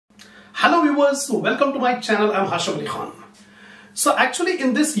Hello viewers, welcome to my channel. I'm Hasham Ali Khan. So actually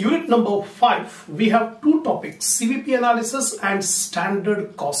in this unit number 5, we have two topics, CVP analysis and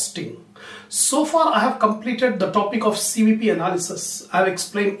standard costing. So far I have completed the topic of CVP analysis. I have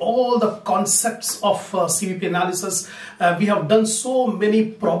explained all the concepts of CVP analysis. We have done so many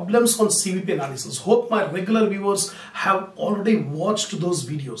problems on CVP analysis. Hope my regular viewers have already watched those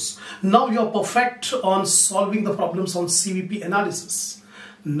videos. Now you are perfect on solving the problems on CVP analysis.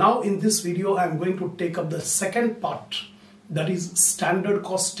 Now in this video I am going to take up the second part, that is standard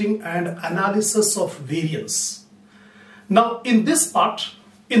costing and analysis of variance. Now in this part,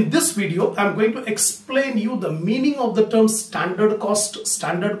 in this video I am going to explain you the meaning of the term standard cost,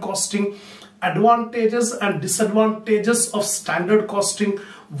 standard costing, advantages and disadvantages of standard costing.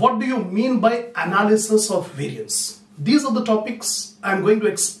 What do you mean by analysis of variance? These are the topics I am going to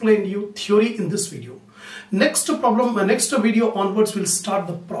explain you theory in this video. Next video onwards we'll start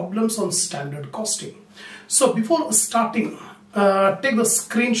the problems on standard costing. So before starting, take the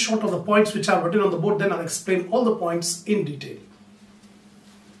screenshot of the points which I have written on the board, then I'll explain all the points in detail.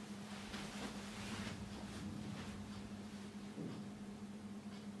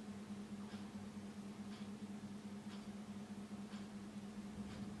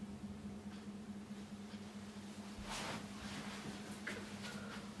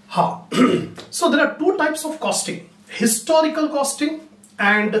 So there are two types of costing, historical costing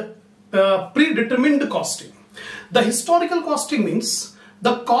and predetermined costing. The historical costing means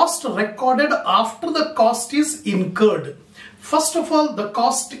the cost recorded after the cost is incurred. First of all, the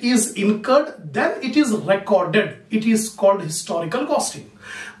cost is incurred, then it is recorded. It is called historical costing.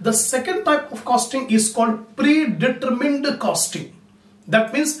 The second type of costing is called predetermined costing.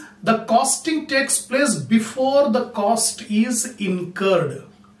 That means the costing takes place before the cost is incurred.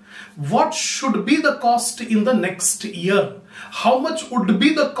 What should be the cost in the next year? How much would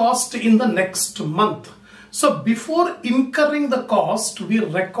be the cost in the next month? So before incurring the cost, we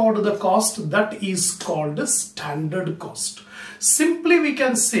record the cost. That is called standard cost. Simply we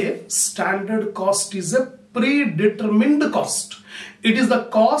can say standard cost is a predetermined cost. It is the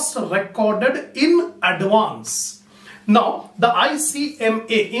cost recorded in advance. Now, the ICMA,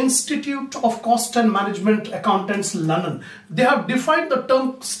 Institute of Cost and Management Accountants, London, they have defined the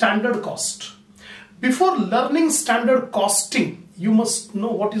term standard cost. Before learning standard costing, you must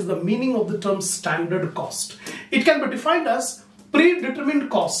know what is the meaning of the term standard cost. It can be defined as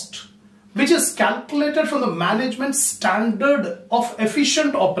predetermined cost, which is calculated from the management standard of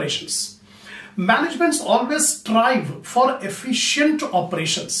efficient operations. Managements always strive for efficient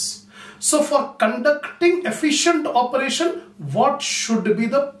operations. So for conducting efficient operation, what should be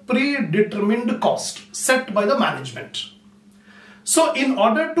the predetermined cost set by the management? So in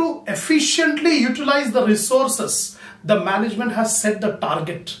order to efficiently utilize the resources, the management has set the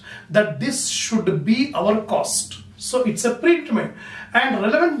target that this should be our cost. So it's a predetermined and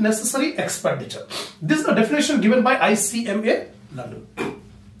relevant necessary expenditure. This is the definition given by ICMA London.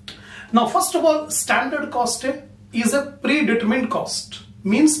 Now first of all, standard cost is a predetermined cost.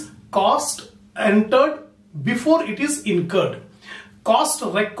 Means cost entered before it is incurred. Cost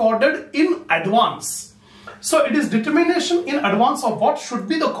recorded in advance. So it is determination in advance of what should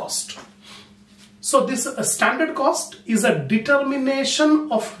be the cost. So this standard cost is a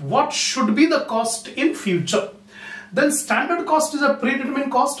determination of what should be the cost in future. Then standard cost is a predetermined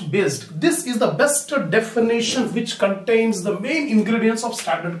cost based. This is the best definition which contains the main ingredients of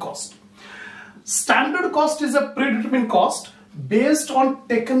standard cost. Standard cost is a predetermined cost based on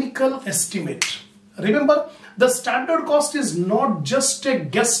technical estimate. Remember, the standard cost is not just a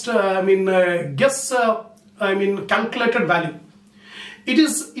calculated value. It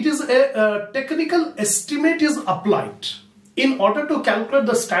is a technical estimate is applied. In order to calculate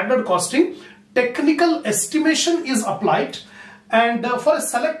the standard costing, technical estimation is applied, and for a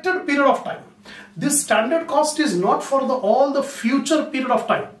selected period of time. This standard cost is not for all the future period of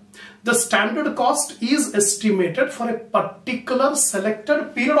time. The standard cost is estimated for a particular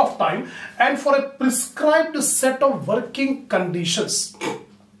selected period of time and for a prescribed set of working conditions.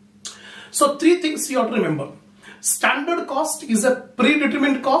 So three things you have to remember. Standard cost is a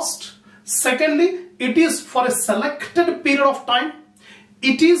predetermined cost. Secondly, it is for a selected period of time.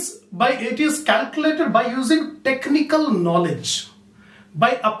 It is calculated by using technical knowledge,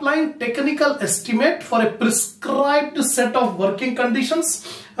 by applying technical estimate for a prescribed set of working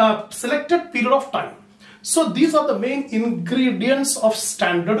conditions, selected period of time. So these are the main ingredients of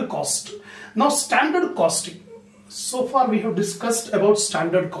standard cost. Now standard costing. So far we have discussed about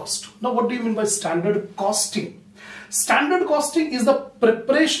standard cost. Now what do you mean by standard costing? Standard costing is the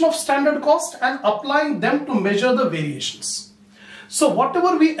preparation of standard cost and applying them to measure the variations. So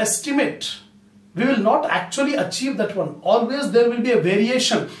whatever we estimate, we will not actually achieve that one. Always there will be a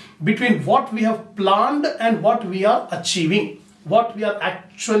variation between what we have planned and what we are achieving, what we are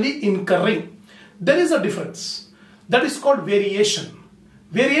actually incurring. There is a difference. That is called variation.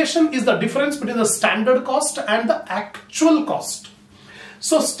 Variation is the difference between the standard cost and the actual cost.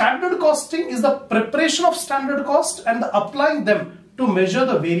 So standard costing is the preparation of standard cost and applying them to measure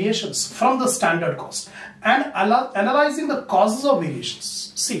the variations from the standard cost and analyzing the causes of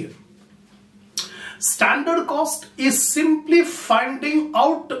variations. See here. Standard cost is simply finding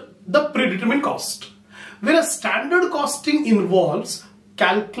out the predetermined cost, whereas standard costing involves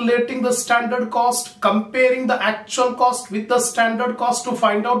calculating the standard cost, comparing the actual cost with the standard cost to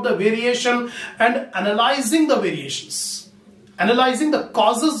find out the variation and analyzing the variations, analyzing the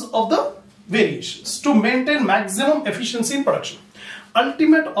causes of the variations to maintain maximum efficiency in production.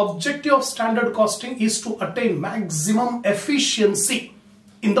 Ultimate objective of standard costing is to attain maximum efficiency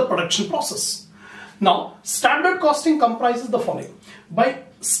in the production process. Now, standard costing comprises the following. By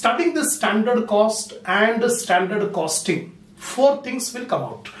studying the standard cost and standard costing, 4 things will come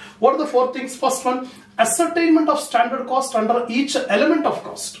out. What are the 4 things? First one, ascertainment of standard cost under each element of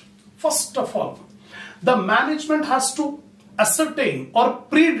cost. First of all, the management has to ascertain or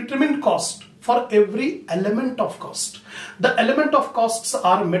predetermine cost for every element of cost. The element of costs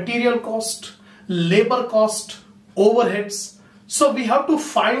are material cost, labor cost, overheads. So we have to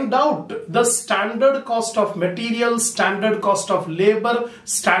find out the standard cost of material, standard cost of labor,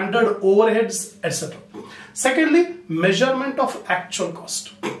 standard overheads, etc. Secondly, measurement of actual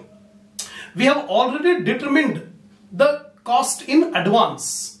cost. We have already determined the cost in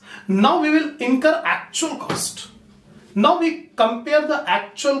advance. Now we will incur actual cost. Now we compare the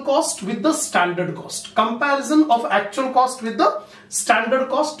actual cost with the standard cost. Comparison of actual cost with the standard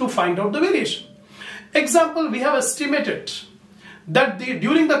cost to find out the variation. Example, we have estimated that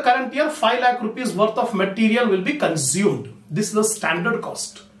during the current year 5 lakh rupees worth of material will be consumed. This is the standard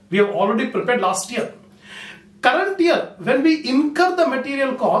cost. We have already prepared last year. Current year, when we incur the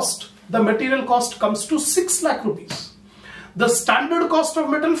material cost comes to 6 lakh rupees. The standard cost of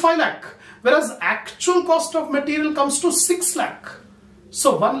metal 5 lakh, whereas actual cost of material comes to 6 lakh.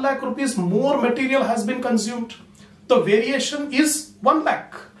 So 1 lakh rupees more material has been consumed. The variation is 1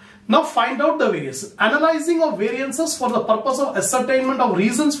 lakh. Now find out the variances. Analyzing of variances for the purpose of ascertainment of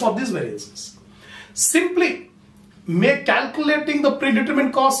reasons for these variances. Simply calculating the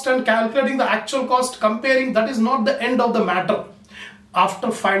predetermined cost and calculating the actual cost, comparing, that is not the end of the matter.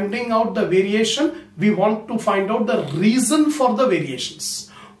 After finding out the variation, we want to find out the reason for the variations.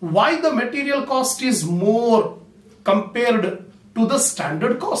 Why the material cost is more compared to the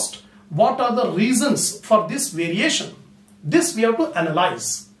standard cost? What are the reasons for this variation? This we have to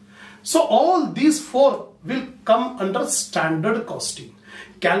analyze. So all these 4 will come under standard costing.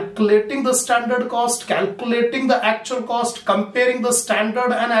 Calculating the standard cost, calculating the actual cost, comparing the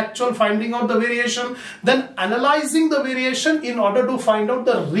standard and actual, finding out the variation, then analyzing the variation in order to find out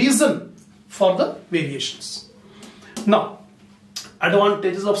the reason for the variations. Now,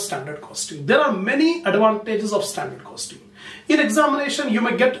 advantages of standard costing. There are many advantages of standard costing. In examination, you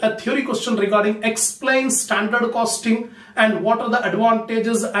may get a theory question regarding explain standard costing and what are the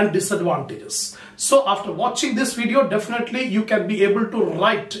advantages and disadvantages. So after watching this video, definitely you can be able to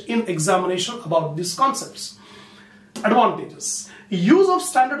write in examination about these concepts. Advantages. Use of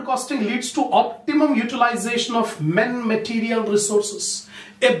standard costing leads to optimum utilization of material resources.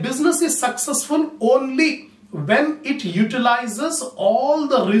 A business is successful only when it utilizes all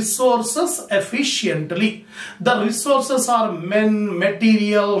the resources efficiently. The resources are men,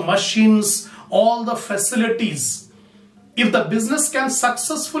 material, machines, all the facilities. If the business can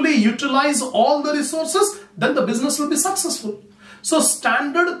successfully utilize all the resources, then the business will be successful. So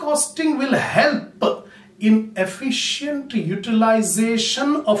standard costing will help in efficient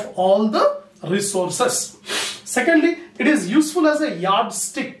utilization of all the resources. Secondly, it is useful as a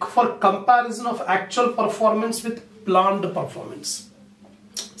yardstick for comparison of actual performance with planned performance.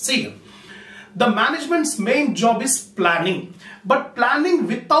 See, the management's main job is planning, but planning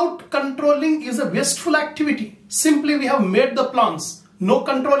without controlling is a wasteful activity. Simply we have made the plans, no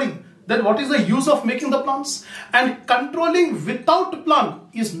controlling. Then what is the use of making the plans? And controlling without plan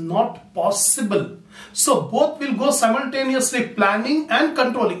is not possible. So both will go simultaneously, planning and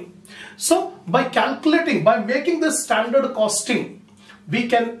controlling. So by calculating, by making this standard costing, we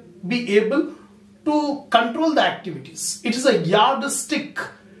can be able to control the activities. It is a yardstick.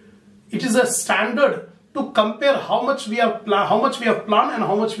 It is a standard to compare how much we have planned and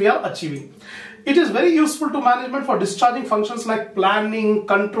how much we are achieving. It is very useful to management for discharging functions like planning,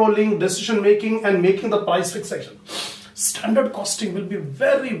 controlling, decision making and making the price fixation. Standard costing will be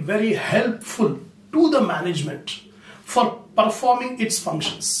very, very helpful to the management for performing its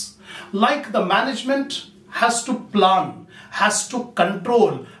functions. Like the management has to plan, has to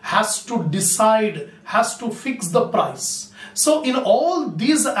control, has to decide, has to fix the price. So in all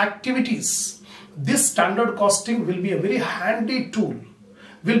these activities, this standard costing will be a very handy tool,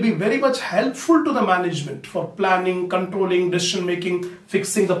 will be very much helpful to the management for planning, controlling, decision making,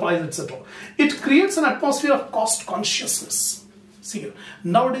 fixing the price, etc. It creates an atmosphere of cost consciousness. See,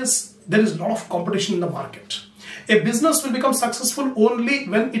 nowadays there is a lot of competition in the market. A business will become successful only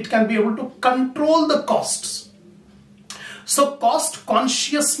when it can be able to control the costs. So cost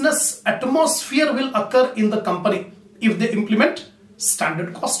consciousness atmosphere will occur in the company if they implement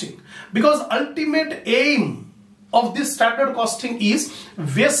standard costing, because ultimate aim of this standard costing is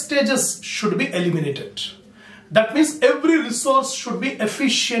wastages should be eliminated. That means every resource should be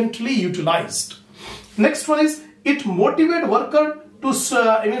efficiently utilized. Next one is it motivates worker to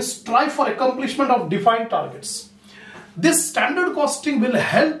strive for accomplishment of defined targets. This standard costing will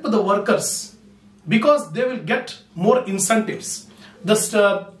help the workers because they will get more incentives.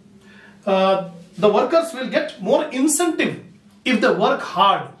 The workers will get more incentive if they work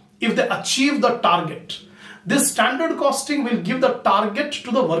hard, if they achieve the target. This standard costing will give the target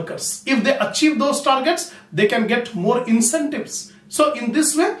to the workers. If they achieve those targets, they can get more incentives. So in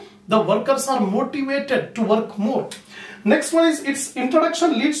this way, the workers are motivated to work more. Next one is its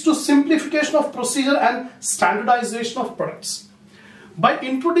introduction leads to simplification of procedure and standardization of products. By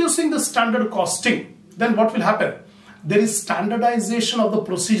introducing the standard costing, then what will happen? There is standardization of the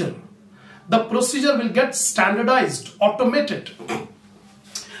procedure. The procedure will get standardized, automated.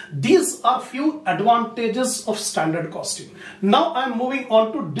 These are few advantages of standard costing. Now I am moving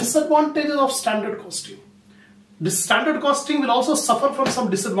on to disadvantages of standard costing. The standard costing will also suffer from some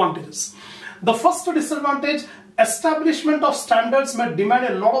disadvantages. The first disadvantage, establishment of standards may demand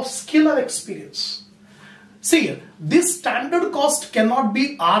a lot of skill and experience. See, this standard cost cannot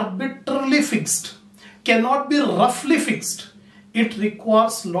be arbitrarily fixed, cannot be roughly fixed. It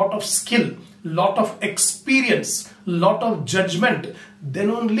requires lot of skill, lot of experience, lot of judgment. Then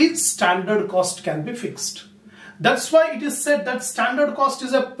only standard cost can be fixed. That's why it is said that standard cost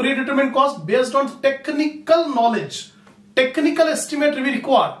is a predetermined cost based on technical knowledge. Technical estimate we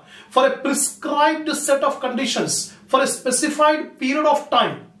require for a prescribed set of conditions for a specified period of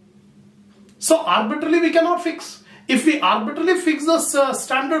time. So arbitrarily we cannot fix. If we arbitrarily fix the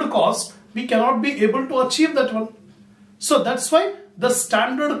standard cost, we cannot be able to achieve that one. So that's why the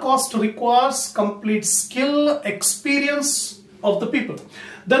standard cost requires complete skill, experience of the people.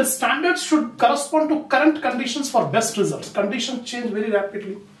 Then standards should correspond to current conditions for best results. Conditions change very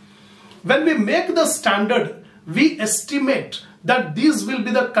rapidly. When we make the standard, we estimate that these will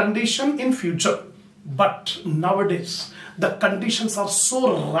be the condition in future. But nowadays, the conditions are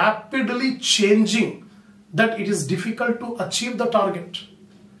so rapidly changing that it is difficult to achieve the target.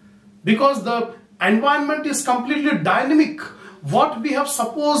 Because the environment is completely dynamic. What we have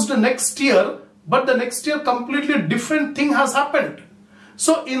supposed next year, but the next year completely different thing has happened.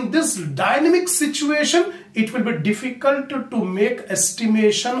 So in this dynamic situation, it will be difficult to make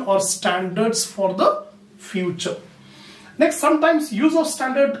estimation or standards for the future. Next, sometimes use of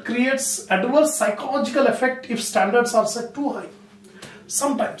standard creates adverse psychological effect if standards are set too high.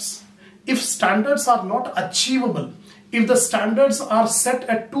 Sometimes, if standards are not achievable, if the standards are set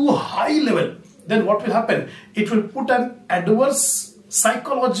at too high level, then what will happen? It will put an adverse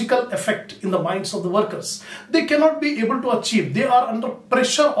psychological effect in the minds of the workers. They cannot be able to achieve. They are under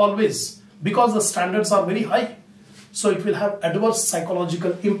pressure always because the standards are very high. So it will have adverse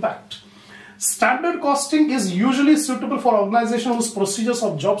psychological impact. Standard costing is usually suitable for organizations whose procedures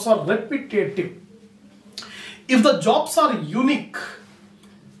of jobs are repetitive. If the jobs are unique,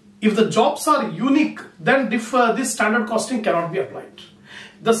 then this standard costing cannot be applied.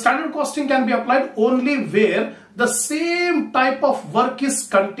 The standard costing can be applied only where the same type of work is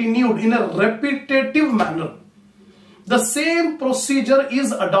continued in a repetitive manner. The same procedure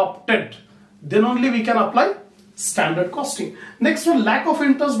is adopted. Then only we can apply standard costing. Next one, lack of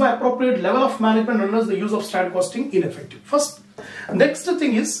interest by appropriate level of management renders the use of standard costing ineffective. Next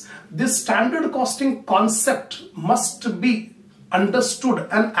thing is, this standard costing concept must be understood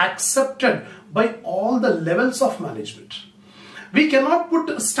and accepted by all the levels of management. We cannot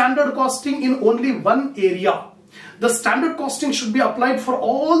put standard costing in only one area. The standard costing should be applied for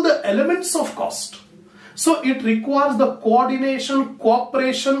all the elements of cost. So it requires the coordination,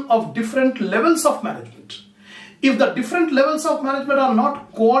 cooperation of different levels of management. If the different levels of management are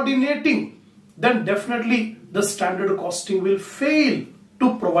not coordinating, then definitely the standard costing will fail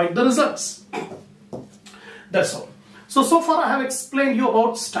to provide the results. That's all. So far I have explained you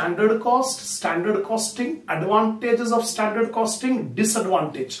about standard cost, standard costing, advantages of standard costing,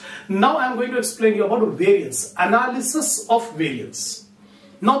 disadvantage. Now I am going to explain you about variance, analysis of variance.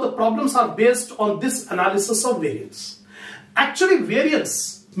 Now the problems are based on this analysis of variance. Actually,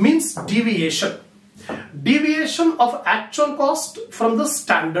 variance means deviation. Deviation of actual cost from the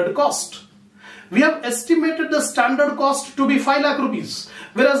standard cost. We have estimated the standard cost to be 5 lakh rupees,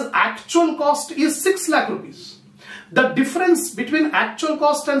 whereas actual cost is 6 lakh rupees. The difference between actual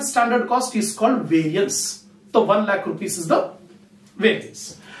cost and standard cost is called variance. So 1 lakh rupees is the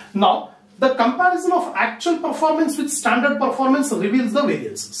variance. Now, the comparison of actual performance with standard performance reveals the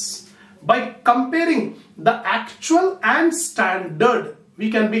variances. By comparing the actual and standard,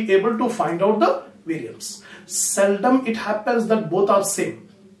 we can be able to find out the variance. Seldom it happens that both are same,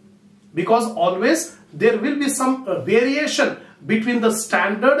 because always there will be some variation between the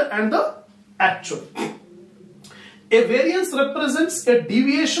standard and the actual. A variance represents a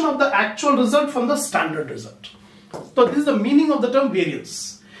deviation of the actual result from the standard result. So this is the meaning of the term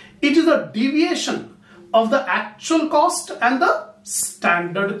variance. It is a deviation of the actual cost and the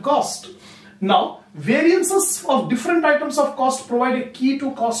standard cost. Now, variances of different items of cost provide a key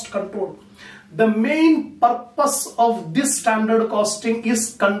to cost control. The main purpose of this standard costing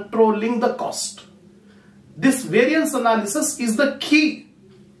is controlling the cost. This variance analysis is the key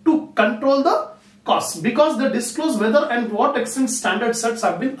to control the cost, because they disclose whether and what extent standard sets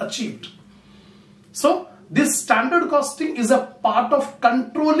have been achieved. So this standard costing is a part of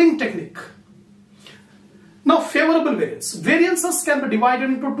controlling technique. Now, favorable variance. Variances can be divided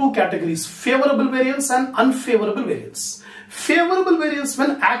into two categories: favorable variance and unfavorable variance. Favorable variance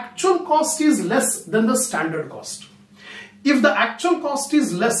when actual cost is less than the standard cost. If the actual cost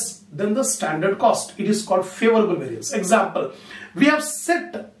is less than the standard cost, it is called favorable variance. Example, we have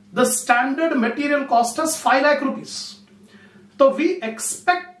set the standard material cost as 5 lakh rupees. So we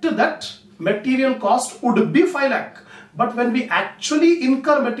expect that material cost would be 5 lakh. But when we actually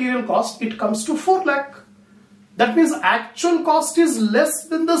incur material cost, it comes to 4 lakh. That means actual cost is less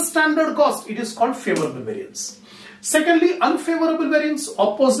than the standard cost. It is called favorable variance. Secondly, unfavorable variance,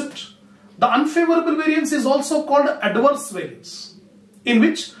 opposite. The unfavorable variance is also called adverse variance, in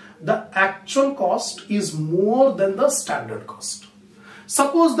which the actual cost is more than the standard cost.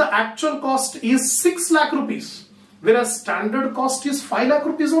 Suppose the actual cost is 6 lakh rupees, whereas standard cost is 5 lakh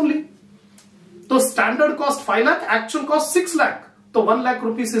rupees only. So standard cost 5 lakh, actual cost 6 lakh. So 1 lakh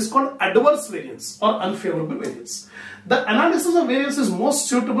rupees is called adverse variance or unfavorable variance. The analysis of variance is most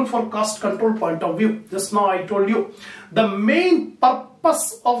suitable for cost control point of view. Just now I told you, the main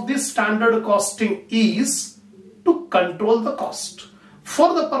purpose of this standard costing is to control the cost.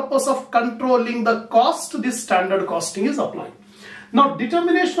 For the purpose of controlling the cost, this standard costing is applied. Now,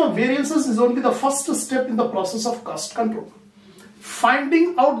 determination of variances is only the first step in the process of cost control.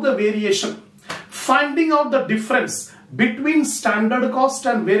 Finding out the variation, finding out the difference between standard cost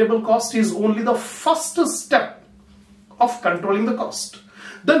and variable cost is only the first step of controlling the cost.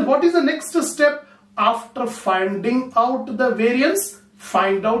 Then what is the next step? After finding out the variance,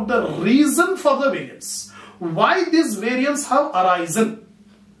 find out the reason for the variance. Why this variance have arisen?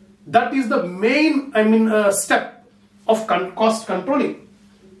 That is the main step of cost controlling.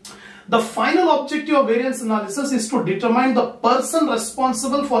 The final objective of variance analysis is to determine the person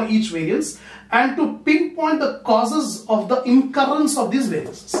responsible for each variance and to pinpoint the causes of the incurrence of these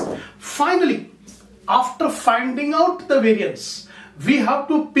variances. Finally, after finding out the variance, we have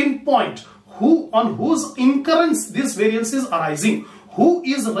to pinpoint on whose incurrence this variance is arising, who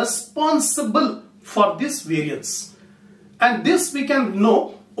is responsible for this variance. And this we can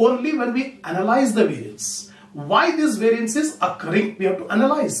know only when we analyze the variance. Why this variance is occurring, we have to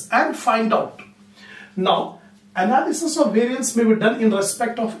analyze and find out. Now, analysis of variance may be done in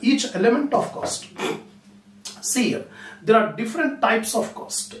respect of each element of cost. See here, there are different types of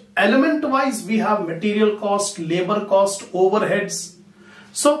cost. Element wise, we have material cost, labor cost, overheads.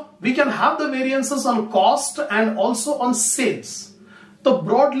 So we can have the variances on cost and also on sales. So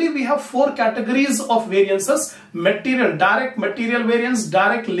broadly, we have 4 categories of variances: material, direct material variance,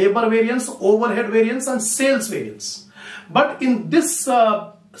 direct labor variance, overhead variance, and sales variance. But in this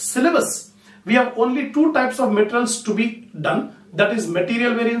syllabus, we have only 2 types of materials to be done, that is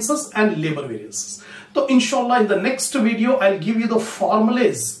material variances and labor variances. So inshallah, in the next video, I'll give you the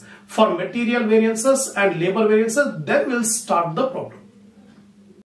formulas for material variances and labor variances. Then we'll start the problem.